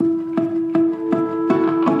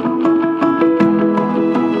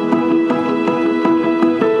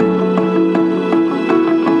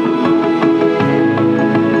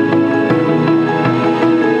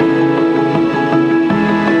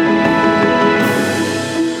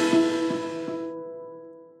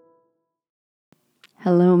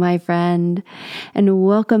Hello, my friend, and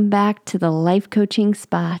welcome back to the Life Coaching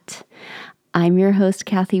Spot. I'm your host,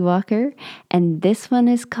 Kathy Walker, and this one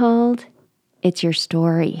is called It's Your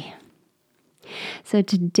Story. So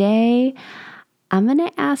today, I'm going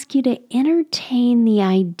to ask you to entertain the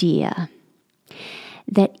idea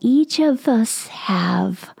that each of us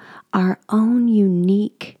have our own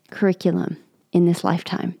unique curriculum in this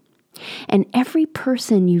lifetime. And every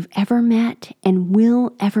person you've ever met and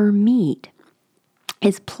will ever meet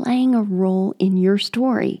is playing a role in your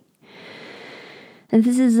story. And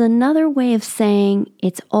this is another way of saying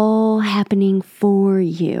it's all happening for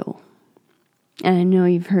you. And I know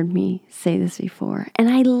you've heard me say this before. And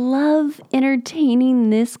I love entertaining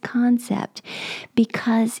this concept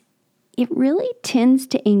because it really tends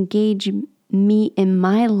to engage me in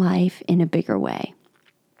my life in a bigger way.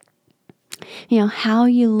 You know, how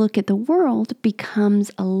you look at the world becomes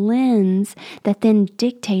a lens that then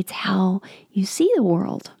dictates how you see the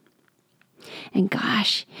world. And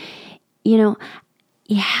gosh, you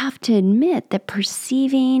have to admit that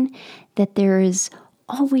perceiving that there is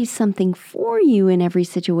always something for you in every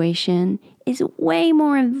situation is way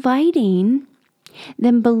more inviting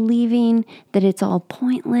than believing that it's all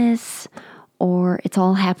pointless or it's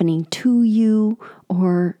all happening to you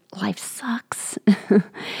or life sucks.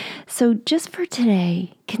 So just for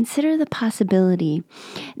today, consider the possibility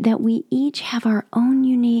that we each have our own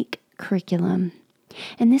unique curriculum.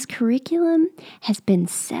 And this curriculum has been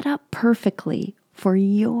set up perfectly for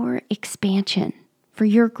your expansion, for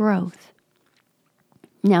your growth.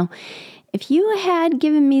 Now, if you had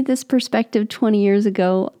given me this perspective 20 years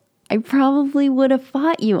ago, I probably would have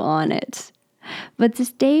fought you on it. But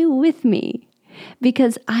stay with me,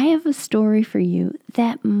 because I have a story for you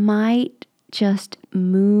that might just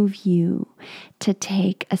move you to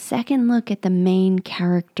take a second look at the main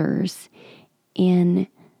characters in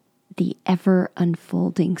the ever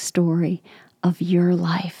unfolding story of your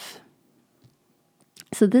life.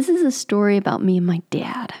 So this is a story about me and my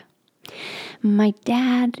dad. My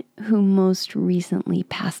dad, who most recently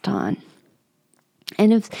passed on.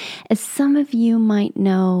 And as some of you might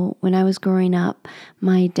know, when I was growing up,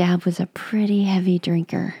 my dad was a pretty heavy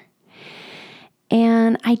drinker.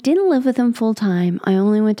 And I didn't live with him full time. I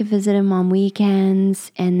only went to visit him on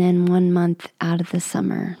weekends and then 1 month out of the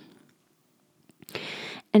summer.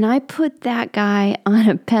 And I put that guy on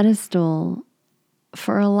a pedestal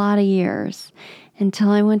for a lot of years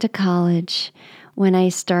until I went to college, when I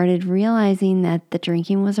started realizing that the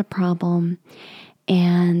drinking was a problem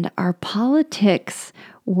and our politics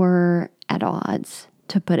were at odds,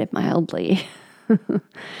 to put it mildly.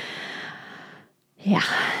 Yeah.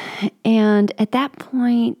 And at that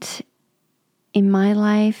point in my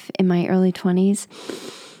life, in my early 20s,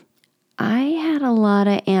 I had a lot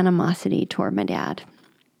of animosity toward my dad.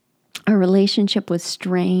 Our relationship was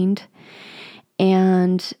strained,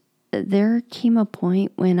 and there came a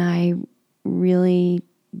point when I really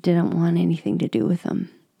didn't want anything to do with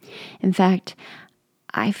him. In fact,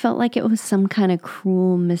 I felt like it was some kind of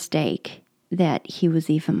cruel mistake that he was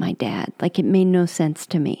even my dad. Like, it made no sense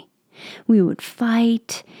to me. We would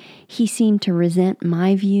fight. He seemed to resent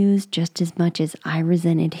my views just as much as I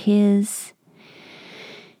resented his.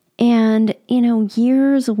 And,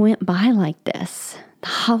 years went by like this. The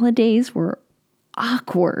holidays were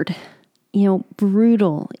awkward,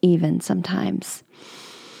 brutal even sometimes.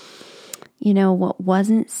 What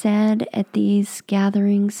wasn't said at these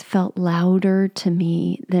gatherings felt louder to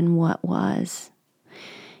me than what was.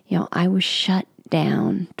 I was shut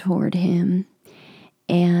down toward him,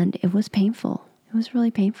 and it was painful. It was really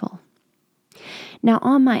painful. Now,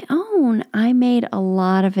 on my own, I made a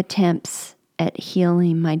lot of attempts at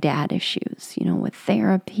healing my dad issues, with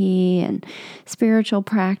therapy and spiritual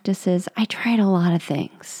practices. I tried a lot of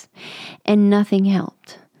things, and nothing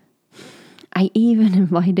helped. I even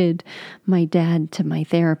invited my dad to my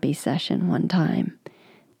therapy session one time.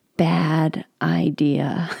 Bad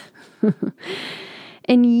idea.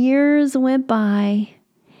 And years went by,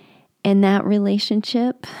 and that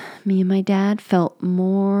relationship, me and my dad, felt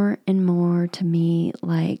more and more to me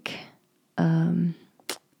like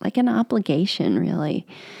an obligation, really,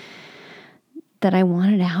 that I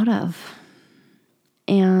wanted out of.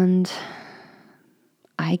 And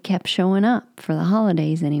I kept showing up for the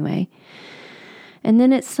holidays anyway. And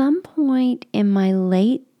then at some point in my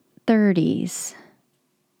late 30s,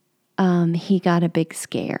 he got a big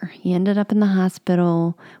scare. He ended up in the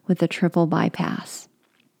hospital with a triple bypass.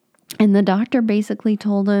 And the doctor basically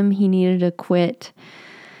told him he needed to quit.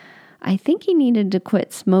 I think he needed to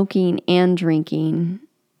quit smoking and drinking,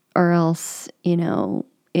 or else,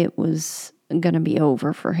 it was going to be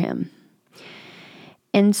over for him.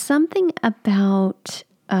 And something about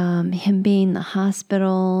him being in the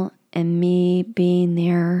hospital and me being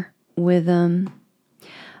there with him,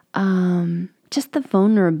 just the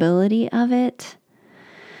vulnerability of it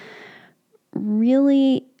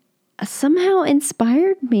really somehow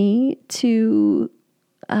inspired me to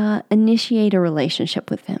initiate a relationship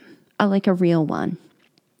with him, like a real one.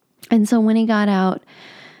 And so when he got out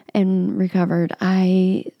and recovered,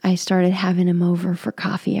 I started having him over for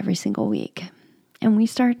coffee every single week. And we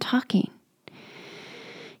started talking.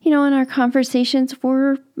 And our conversations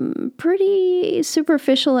were pretty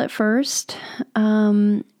superficial at first.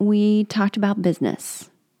 We talked about business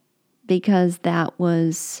because that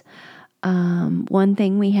was one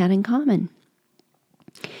thing we had in common.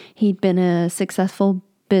 He'd been a successful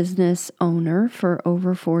business owner for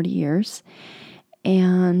over 40 years.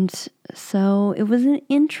 And so it was an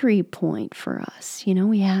entry point for us.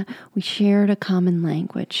 We shared a common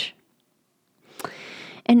language.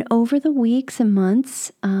 And over the weeks and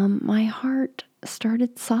months, my heart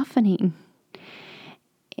started softening.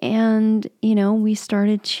 And, we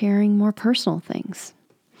started sharing more personal things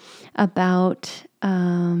about,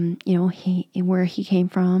 where he came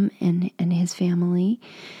from and his family.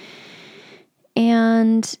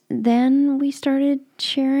 And then we started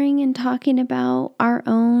sharing and talking about our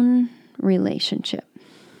own relationship.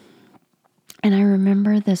 And I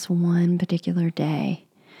remember this one particular day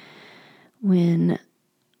when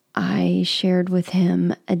I shared with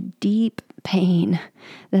him a deep pain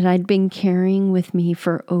that I'd been carrying with me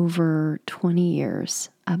for over 20 years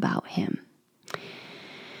about him.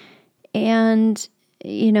 And,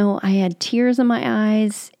 I had tears in my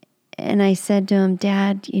eyes, and I said to him,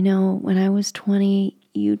 Dad, when I was 20,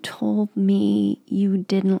 you told me you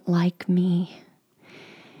didn't like me.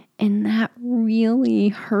 And that really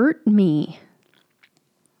hurt me.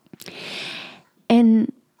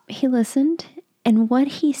 And he listened. And what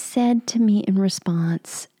he said to me in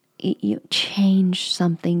response, it changed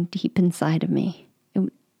something deep inside of me.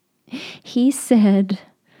 He said,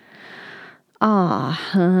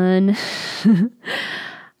 hon,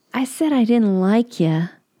 I said I didn't like you.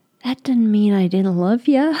 That didn't mean I didn't love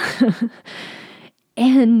you.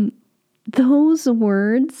 And those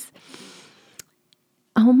words,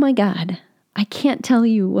 oh my God, I can't tell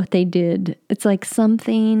you what they did. It's like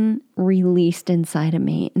something released inside of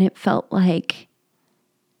me, and it felt like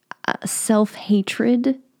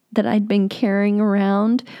self-hatred that I'd been carrying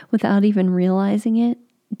around without even realizing it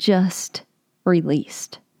just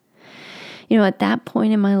released. At that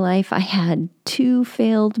point in my life, I had 2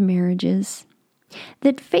 failed marriages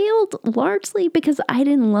that failed largely because I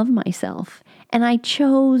didn't love myself. And I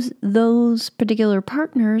chose those particular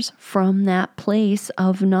partners from that place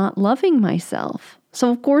of not loving myself.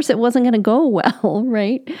 So of course it wasn't going to go well,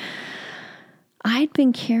 right? I'd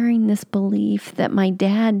been carrying this belief that my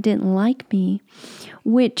dad didn't like me,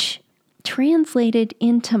 which translated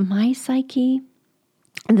into my psyche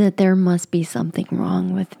that there must be something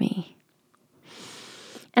wrong with me.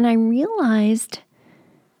 And I realized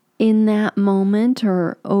in that moment,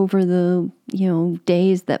 or over the,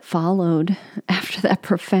 days that followed after that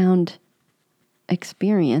profound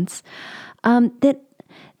experience, that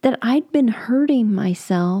I'd been hurting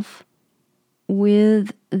myself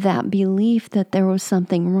with that belief that there was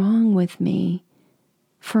something wrong with me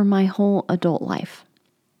for my whole adult life.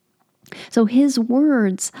 So his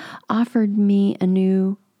words offered me a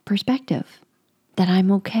new perspective, that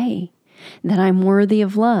I'm okay, that I'm worthy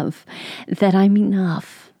of love, that I'm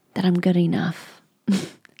enough, that I'm good enough.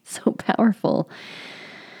 So powerful.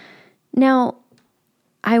 Now,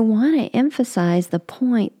 I want to emphasize the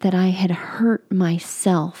point that I had hurt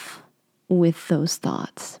myself with those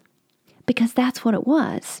thoughts, because that's what it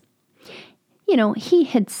was. He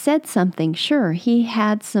had said something, sure, he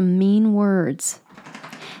had some mean words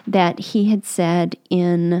that he had said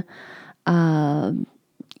in, a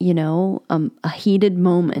heated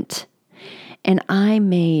moment. And I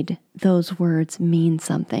made those words mean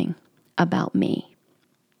something about me,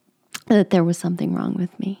 that there was something wrong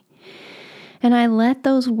with me. And I let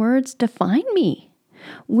those words define me,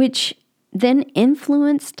 which then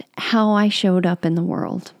influenced how I showed up in the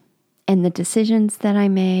world and the decisions that I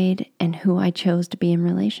made and who I chose to be in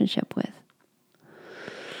relationship with.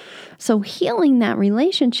 So healing that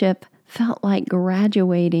relationship felt like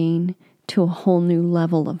graduating to a whole new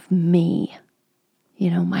level of me.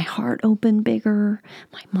 My heart opened bigger,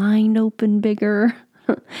 my mind opened bigger,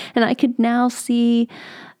 and I could now see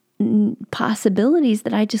possibilities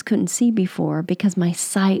that I just couldn't see before because my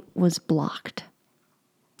sight was blocked.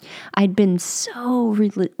 I'd been so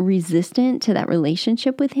resistant to that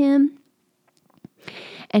relationship with him,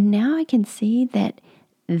 and now I can see that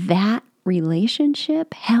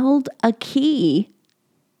relationship held a key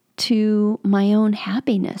to my own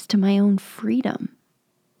happiness, to my own freedom,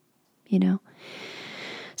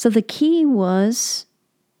 So the key was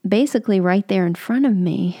basically right there in front of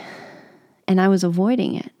me, and I was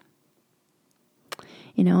avoiding it.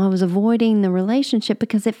 I was avoiding the relationship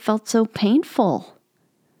because it felt so painful.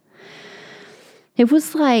 It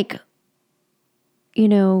was like,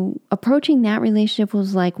 approaching that relationship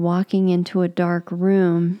was like walking into a dark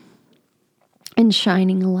room and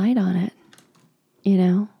shining a light on it,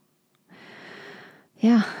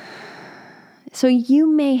 Yeah. So you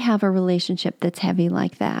may have a relationship that's heavy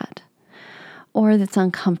like that, or that's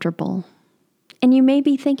uncomfortable. And you may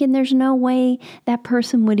be thinking there's no way that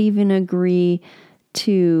person would even agree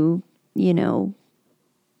to,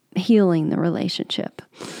 healing the relationship.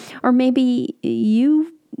 Or maybe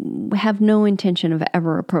you have no intention of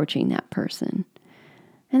ever approaching that person.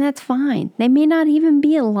 And that's fine. They may not even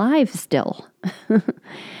be alive still.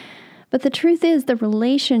 But the truth is, the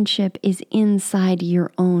relationship is inside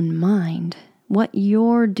your own mind. What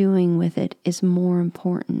you're doing with it is more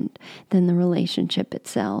important than the relationship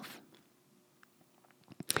itself.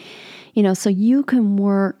 So you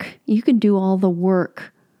can do all the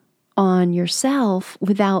work on yourself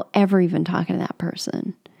without ever even talking to that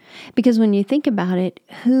person. Because when you think about it,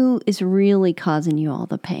 who is really causing you all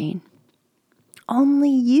the pain? Only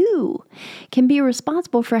you can be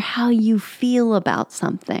responsible for how you feel about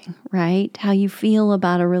something, right? How you feel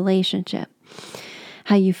about a relationship,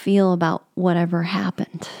 how you feel about whatever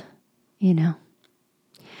happened,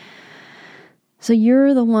 So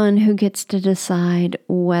you're the one who gets to decide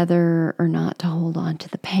whether or not to hold on to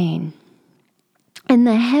the pain. And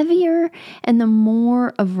the heavier and the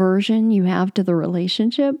more aversion you have to the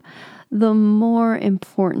relationship, the more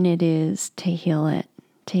important it is to heal it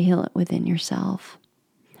within yourself.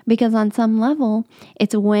 Because on some level,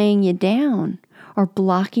 it's weighing you down or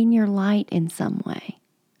blocking your light in some way.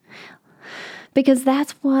 Because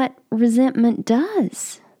that's what resentment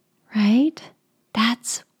does, right?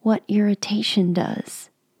 That's what irritation does.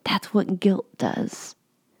 That's what guilt does.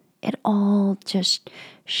 It all just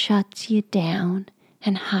shuts you down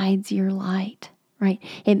and hides your light, right?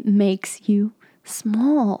 It makes you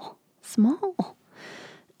small.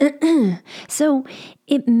 So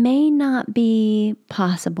it may not be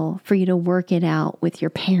possible for you to work it out with your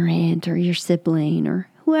parent or your sibling or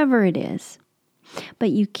whoever it is, but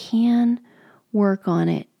you can work on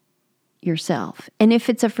it yourself. And if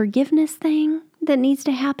it's a forgiveness thing that needs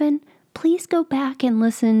to happen, please go back and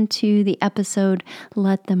listen to the episode,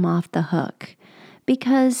 Let Them Off the Hook,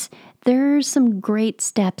 because there's some great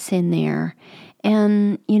steps in there.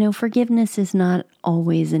 And, forgiveness is not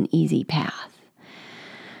always an easy path.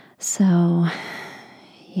 So,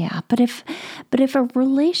 yeah, but if a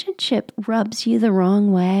relationship rubs you the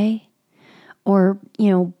wrong way or,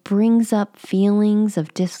 brings up feelings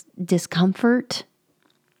of discomfort,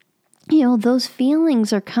 those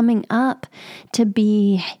feelings are coming up to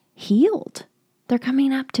be healed. They're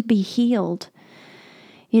coming up to be healed.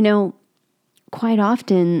 Quite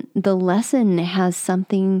often the lesson has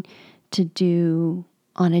something to do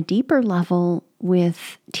on a deeper level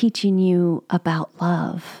with teaching you about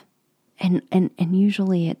love. And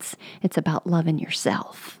usually it's about loving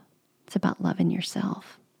yourself. It's about loving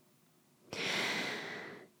yourself.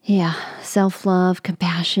 Yeah, self-love,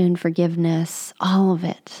 compassion, forgiveness, all of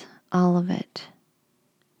it.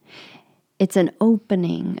 It's an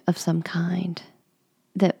opening of some kind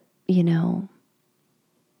that,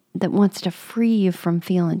 that wants to free you from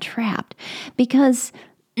feeling trapped. Because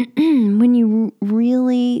when you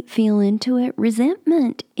really feel into it,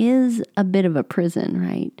 resentment is a bit of a prison,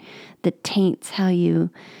 right? That taints how you,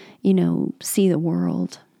 see the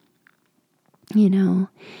world, and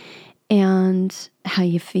how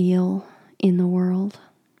you feel in the world.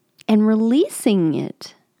 And releasing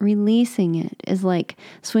it is like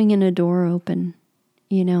swinging a door open,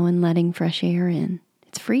 and letting fresh air in.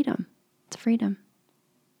 It's freedom.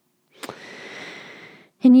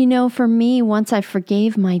 And for me, once I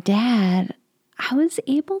forgave my dad, I was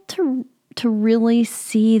able to really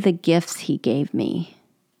see the gifts he gave me.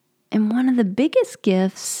 And one of the biggest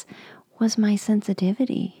gifts was my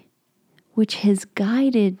sensitivity, which has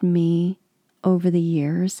guided me over the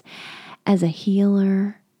years as a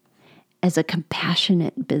healer, as a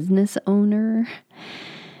compassionate business owner,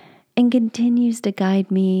 and continues to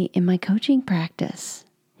guide me in my coaching practice.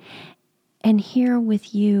 And here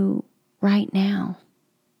with you right now.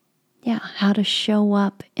 Yeah, how to show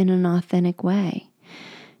up in an authentic way.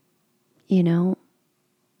 Yeah.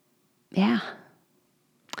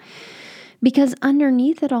 Because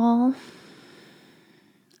underneath all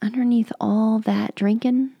that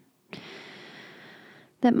drinking,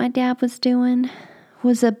 that my dad was doing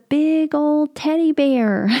was a big old teddy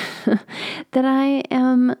bear that I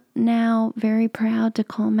am now very proud to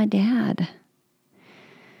call my dad.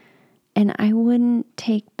 And I wouldn't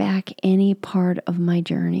take back any part of my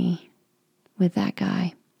journey with that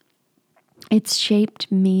guy. It's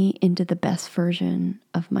shaped me into the best version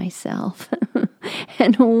of myself.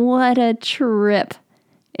 And what a trip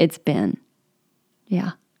it's been.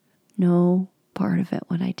 Yeah, no part of it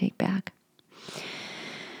would I take back.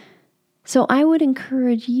 So I would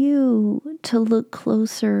encourage you to look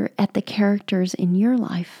closer at the characters in your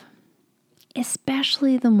life,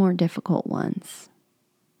 especially the more difficult ones,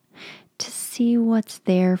 to see what's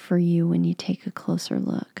there for you when you take a closer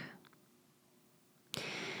look.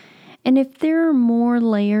 And if there are more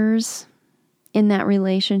layers in that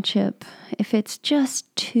relationship, if it's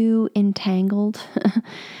just too entangled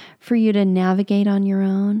for you to navigate on your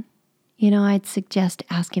own, I'd suggest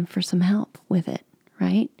asking for some help with it,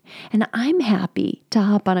 right? And I'm happy to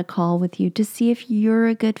hop on a call with you to see if you're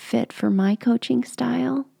a good fit for my coaching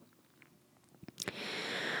style.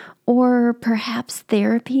 Or perhaps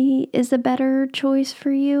therapy is a better choice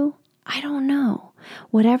for you. I don't know.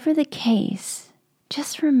 Whatever the case,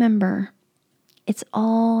 just remember, it's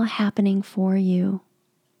all happening for you,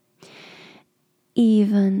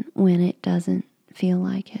 even when it doesn't feel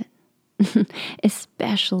like it,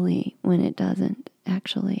 especially when it doesn't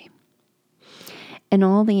actually. And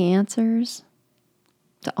all the answers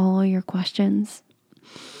to all your questions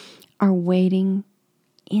are waiting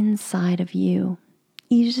inside of you.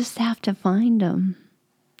 You just have to find them.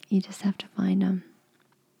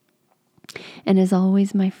 And as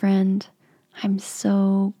always, my friend, I'm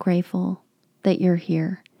so grateful that you're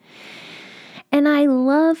here. And I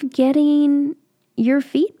love getting your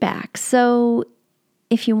feedback. So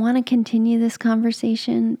if you want to continue this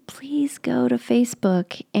conversation, please go to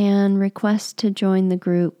Facebook and request to join the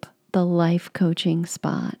group, The Life Coaching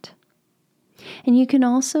Spot. And you can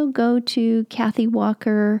also go to Kathy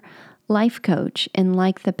Walker Life Coach and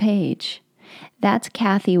like the page. That's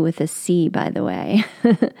Kathy with a C, by the way.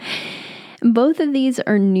 Both of these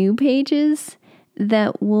are new pages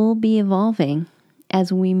that will be evolving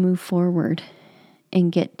as we move forward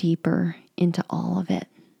and get deeper into all of it.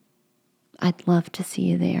 I'd love to see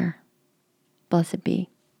you there. Blessed be.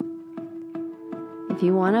 If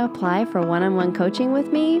you want to apply for one-on-one coaching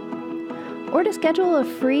with me or to schedule a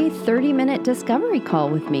free 30-minute discovery call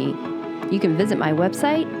with me, you can visit my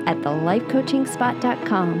website at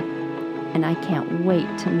thelifecoachingspot.com. And I can't wait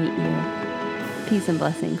to meet you. Peace and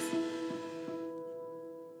blessings.